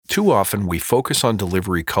Too often, we focus on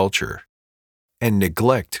delivery culture and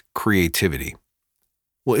neglect creativity.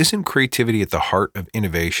 Well, isn't creativity at the heart of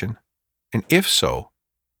innovation? And if so,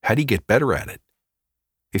 how do you get better at it?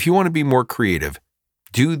 If you want to be more creative,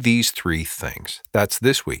 do these 3 things. That's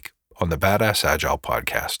this week on the Badass Agile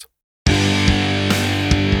podcast.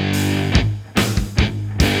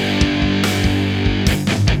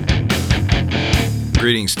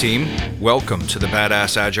 Greetings, team. Welcome to the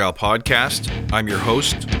Badass Agile podcast. I'm your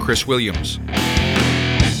host, Chris Williams.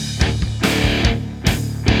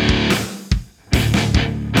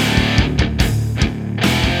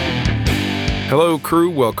 Hello, crew.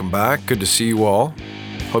 Welcome back. Good to see you all.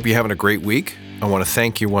 Hope you're having a great week. I want to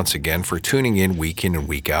thank you once again for tuning in and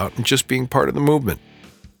week out and just being part of the movement.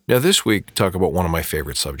 Now, this week, talk about one of my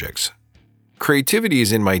favorite subjects. Creativity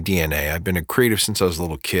is in my DNA. I've been a creative since I was a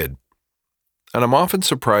little kid. And I'm often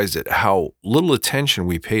surprised at how little attention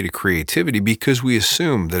we pay to creativity because we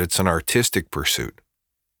assume that it's an artistic pursuit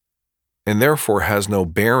and therefore has no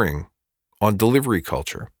bearing on delivery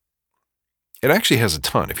culture. It actually has a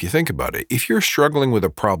ton if you think about it. If you're struggling with a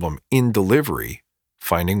problem in delivery,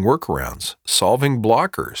 finding workarounds, solving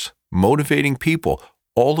blockers, motivating people,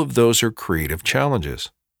 all of those are creative challenges.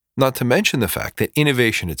 Not to mention the fact that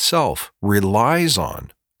innovation itself relies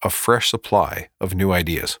on a fresh supply of new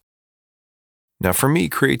ideas. Now, for me,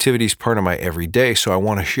 creativity is part of my everyday, so I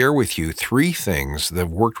want to share with you 3 things that have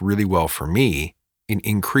worked really well for me in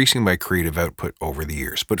increasing my creative output over the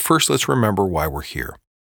years. But first, let's remember why we're here.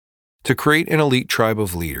 To create an elite tribe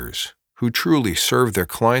of leaders who truly serve their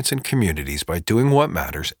clients and communities by doing what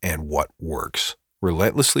matters and what works,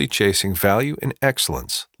 relentlessly chasing value and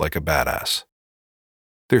excellence like a badass.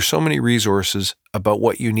 There's so many resources about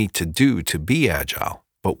what you need to do to be agile,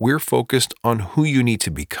 but we're focused on who you need to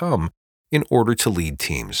become in order to lead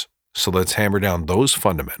teams. So let's hammer down those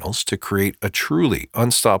fundamentals to create a truly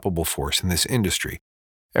unstoppable force in this industry.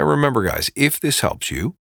 And remember, guys, if this helps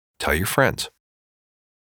you, tell your friends.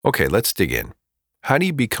 Okay, let's dig in. How do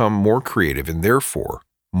you become more creative and therefore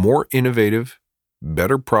more innovative,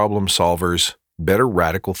 better problem solvers, better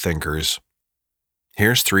radical thinkers?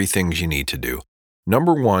 Here's 3 things you need to do.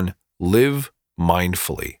 Number 1, live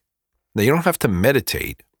mindfully. Now, you don't have to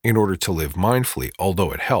meditate in order to live mindfully,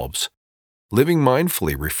 although it helps. Living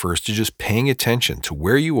mindfully refers to just paying attention to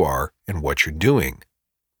where you are and what you're doing.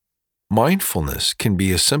 Mindfulness can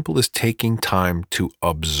be as simple as taking time to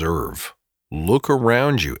observe. Look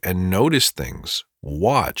around you and notice things.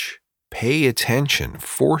 Watch, pay attention,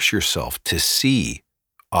 force yourself to see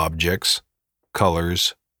objects,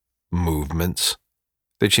 colors, movements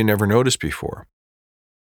that you never noticed before.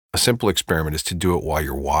 A simple experiment is to do it while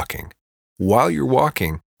you're walking. While you're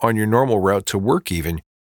walking, on your normal route to work even,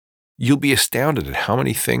 you'll be astounded at how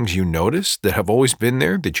many things you notice that have always been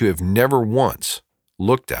there that you have never once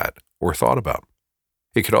looked at or thought about.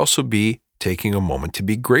 It could also be taking a moment to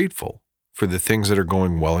be grateful for the things that are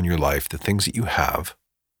going well in your life, the things that you have,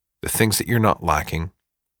 the things that you're not lacking.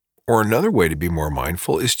 Or another way to be more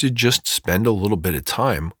mindful is to just spend a little bit of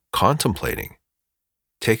time contemplating.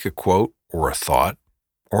 Take a quote or a thought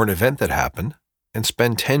or an event that happened and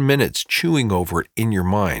spend 10 minutes chewing over it in your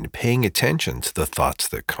mind, paying attention to the thoughts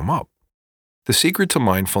that come up. The secret to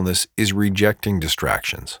mindfulness is rejecting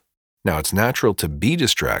distractions. Now, it's natural to be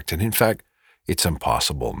distracted. In fact, it's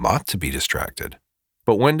impossible not to be distracted.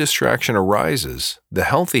 But when distraction arises, the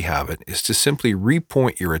healthy habit is to simply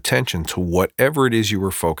repoint your attention to whatever it is you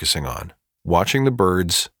were focusing on. Watching the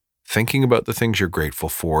birds, thinking about the things you're grateful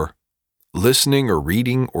for, listening or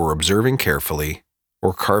reading or observing carefully,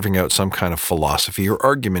 or carving out some kind of philosophy or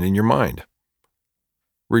argument in your mind.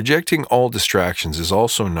 Rejecting all distractions is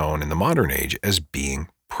also known in the modern age as being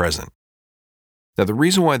present. Now, the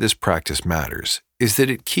reason why this practice matters is that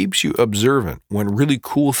it keeps you observant when really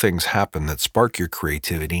cool things happen that spark your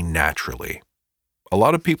creativity naturally. A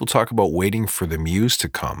lot of people talk about waiting for the muse to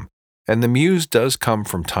come, and the muse does come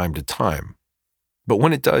from time to time. But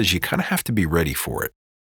when it does, you kind of have to be ready for it.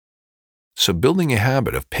 So building a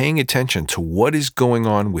habit of paying attention to what is going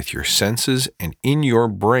on with your senses and in your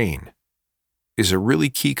brain is a really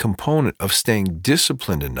key component of staying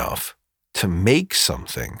disciplined enough to make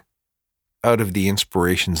something out of the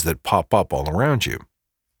inspirations that pop up all around you.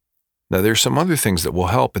 Now, there's some other things that will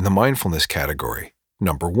help in the mindfulness category.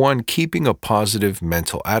 Number 1, keeping a positive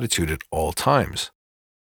mental attitude at all times.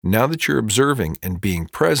 Now that you're observing and being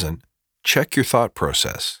present, check your thought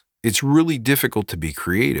process. It's really difficult to be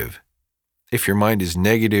creative if your mind is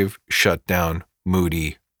negative, shut down,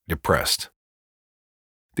 moody, depressed.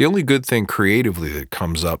 The only good thing creatively that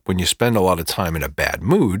comes up when you spend a lot of time in a bad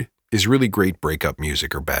mood is really great breakup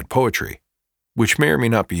music or bad poetry, which may or may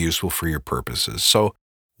not be useful for your purposes. So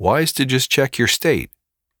wise to just check your state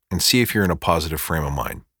and see if you're in a positive frame of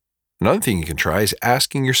mind. Another thing you can try is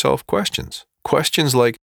asking yourself questions. Questions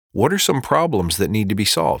like, what are some problems that need to be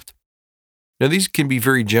solved? Now, these can be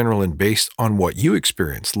very general and based on what you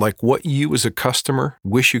experience, like what you as a customer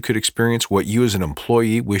wish you could experience, what you as an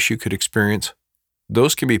employee wish you could experience.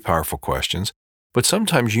 Those can be powerful questions, but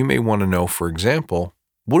sometimes you may want to know, for example,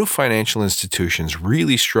 what do financial institutions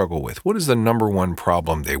really struggle with? What is the number one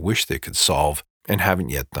problem they wish they could solve and haven't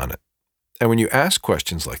yet done it? And when you ask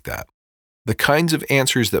questions like that, the kinds of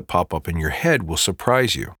answers that pop up in your head will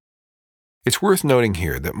surprise you. It's worth noting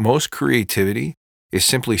here that most creativity is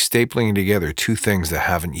simply stapling together two things that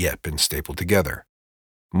haven't yet been stapled together.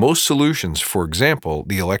 Most solutions, for example,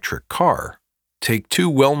 the electric car, take two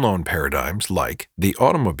well-known paradigms like the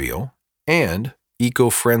automobile and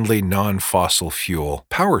eco-friendly non-fossil fuel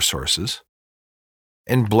power sources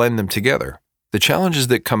and blend them together. The challenges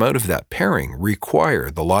that come out of that pairing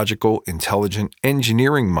require the logical, intelligent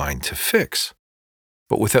engineering mind to fix.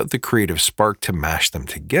 But without the creative spark to mash them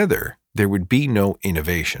together, there would be no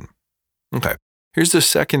innovation. Okay, here's the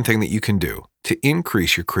second thing that you can do to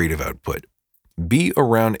increase your creative output. Be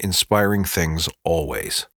around inspiring things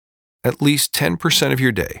always. At least 10% of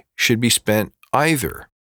your day should be spent either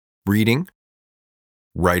reading,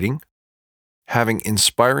 writing, having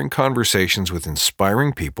inspiring conversations with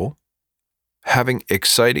inspiring people, having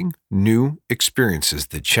exciting, new experiences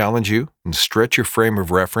that challenge you and stretch your frame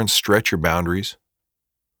of reference, stretch your boundaries,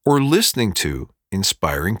 or listening to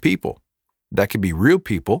inspiring people. That could be real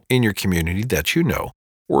people in your community that you know,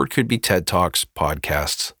 or it could be TED Talks,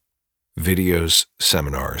 podcasts, videos,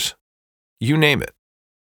 seminars, you name it.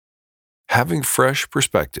 Having fresh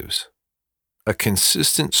perspectives, a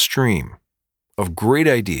consistent stream of great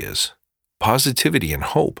ideas, positivity, and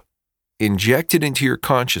hope injected into your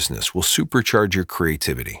consciousness will supercharge your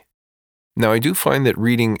creativity. Now, I do find that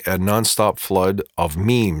reading a nonstop flood of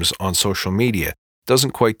memes on social media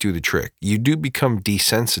doesn't quite do the trick. You do become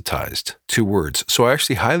desensitized to words, so I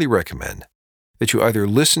actually highly recommend that you either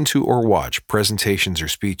listen to or watch presentations or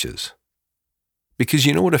speeches. Because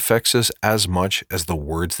you know what affects us as much as the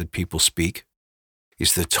words that people speak?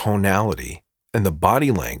 Is the tonality and the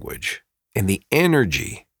body language and the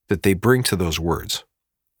energy that they bring to those words.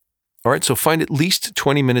 All right, so find at least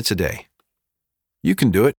 20 minutes a day. You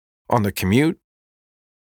can do it on the commute,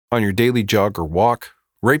 on your daily jog or walk,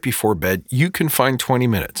 right before bed. You can find 20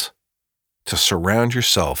 minutes to surround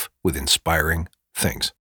yourself with inspiring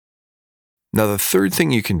things. Now, the third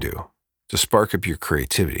thing you can do to spark up your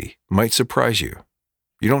creativity might surprise you.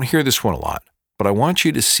 You don't hear this one a lot, but I want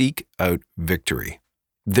you to seek out victory.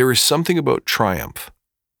 There is something about triumph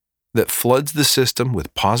that floods the system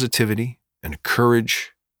with positivity and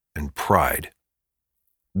courage and pride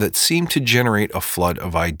that seem to generate a flood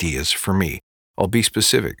of ideas for me. I'll be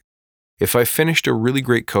specific. If I finished a really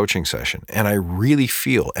great coaching session and I really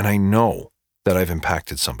feel and I know that I've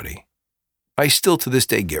impacted somebody, I still to this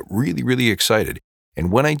day get really, really excited.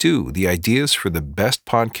 And when I do, the ideas for the best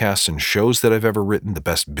podcasts and shows that I've ever written, the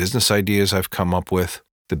best business ideas I've come up with,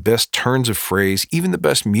 the best turns of phrase, even the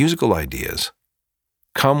best musical ideas,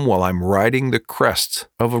 come while I'm riding the crest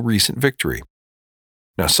of a recent victory.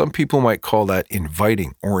 Now, some people might call that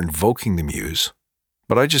inviting or invoking the muse,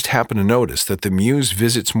 but I just happen to notice that the muse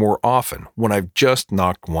visits more often when I've just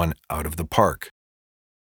knocked one out of the park.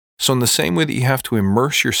 So in the same way that you have to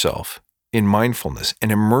immerse yourself in mindfulness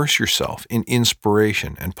and immerse yourself in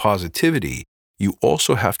inspiration and positivity, you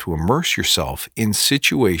also have to immerse yourself in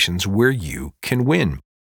situations where you can win.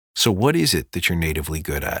 So what is it that you're natively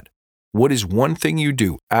good at? What is one thing you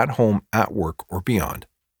do at home, at work, or beyond,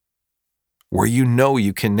 where you know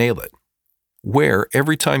you can nail it? Where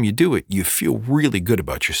every time you do it, you feel really good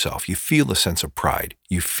about yourself. You feel a sense of pride.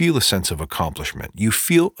 You feel a sense of accomplishment. You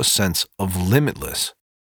feel a sense of limitless.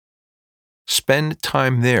 Spend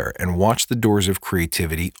time there and watch the doors of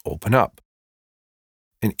creativity open up.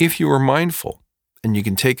 And if you are mindful and you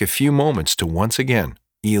can take a few moments to once again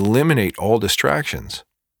eliminate all distractions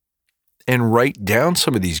and write down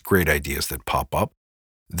some of these great ideas that pop up,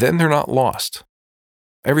 then they're not lost.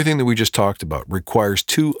 Everything that we just talked about requires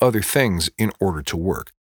two other things in order to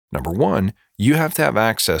work. Number one, you have to have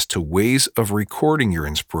access to ways of recording your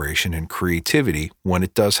inspiration and creativity when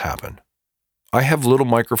it does happen. I have little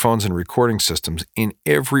microphones and recording systems in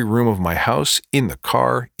every room of my house, in the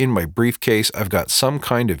car, in my briefcase. I've got some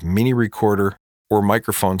kind of mini recorder or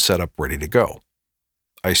microphone set up ready to go.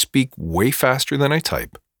 I speak way faster than I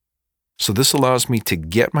type, so this allows me to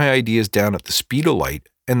get my ideas down at the speed of light,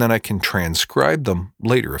 and then I can transcribe them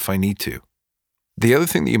later if I need to. The other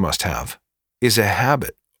thing that you must have is a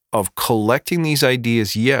habit of collecting these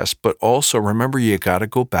ideas, yes, but also remember you got to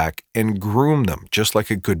go back and groom them, just like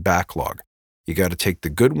a good backlog. You got to take the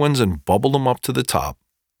good ones and bubble them up to the top.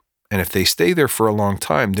 And if they stay there for a long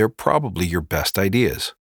time, they're probably your best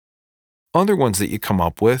ideas. Other ones that you come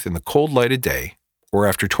up with in the cold light of day or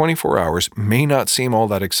after 24 hours may not seem all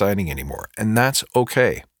that exciting anymore, and that's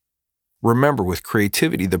okay. Remember, with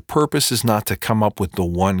creativity, the purpose is not to come up with the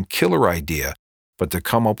one killer idea, but to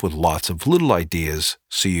come up with lots of little ideas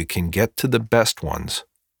so you can get to the best ones.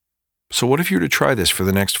 So what if you were to try this for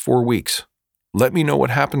the next 4 weeks? Let me know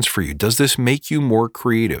what happens for you. Does this make you more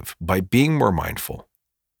creative by being more mindful,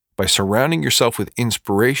 by surrounding yourself with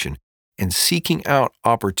inspiration and seeking out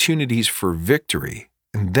opportunities for victory,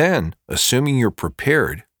 and then, assuming you're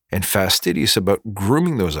prepared and fastidious about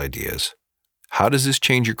grooming those ideas, how does this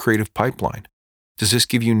change your creative pipeline? Does this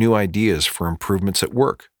give you new ideas for improvements at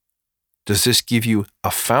work? Does this give you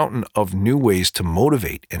a fountain of new ways to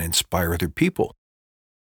motivate and inspire other people?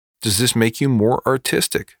 Does this make you more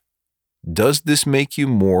artistic? Does this make you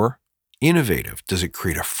more innovative? Does it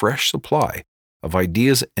create a fresh supply of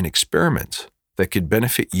ideas and experiments that could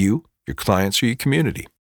benefit you, your clients, or your community?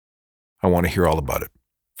 I want to hear all about it.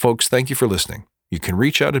 Folks, thank you for listening. You can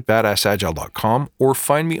reach out at badassagile.com or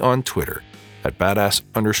find me on Twitter at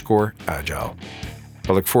badass_agile.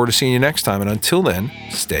 I look forward to seeing you next time, and until then,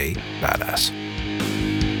 stay badass.